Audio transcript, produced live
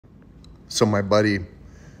So my buddy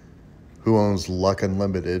who owns Luck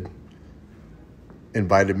Unlimited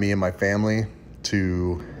invited me and my family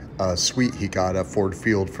to a suite he got at Ford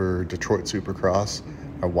Field for Detroit Supercross.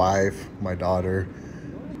 My wife, my daughter,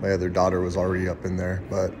 my other daughter was already up in there,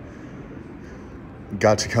 but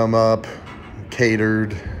got to come up,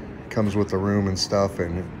 catered, comes with the room and stuff,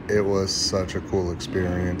 and it was such a cool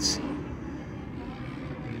experience.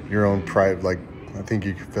 Your own private, like, I think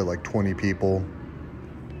you could fit like 20 people.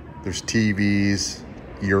 There's TVs,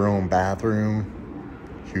 your own bathroom,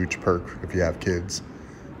 huge perk if you have kids.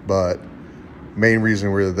 But main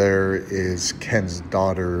reason we're there is Ken's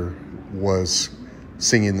daughter was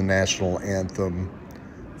singing the national anthem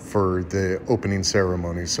for the opening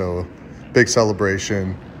ceremony. So big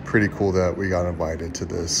celebration, pretty cool that we got invited to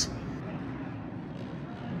this.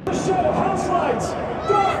 Show house lights,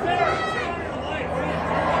 dark there.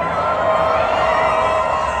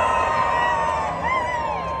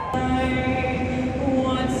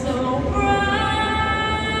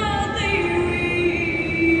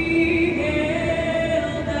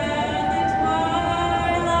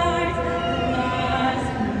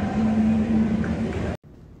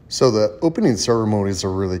 So the opening ceremonies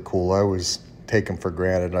are really cool. I always take them for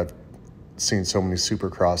granted. I've seen so many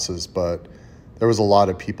Supercrosses, but there was a lot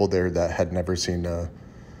of people there that had never seen a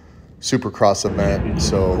Supercross event.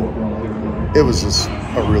 So it was just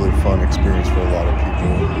a really fun experience for a lot of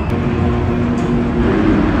people.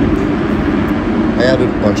 I added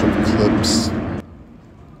a bunch of clips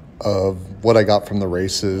of what I got from the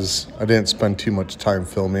races. I didn't spend too much time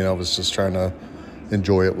filming. I was just trying to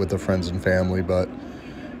enjoy it with the friends and family, but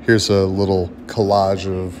here's a little collage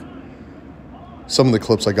of some of the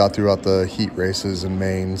clips I got throughout the heat races and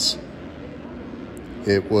mains.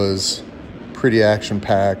 It was pretty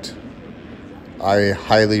action-packed. I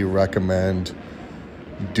highly recommend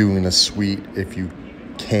doing a suite if you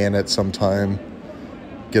can at some time.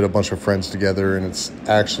 Get a bunch of friends together, and it's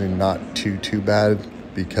actually not too bad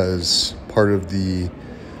because part of the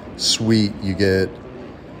suite you get,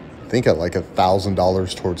 I think, at like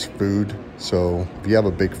 $1,000 towards food. So if you have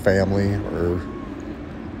a big family or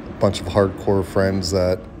a bunch of hardcore friends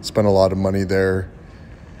that spend a lot of money there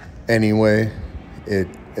anyway,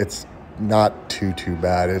 it's not too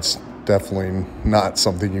bad. It's definitely not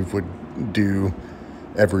something you would do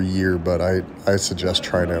every year, but I suggest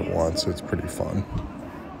trying it once. It's pretty fun.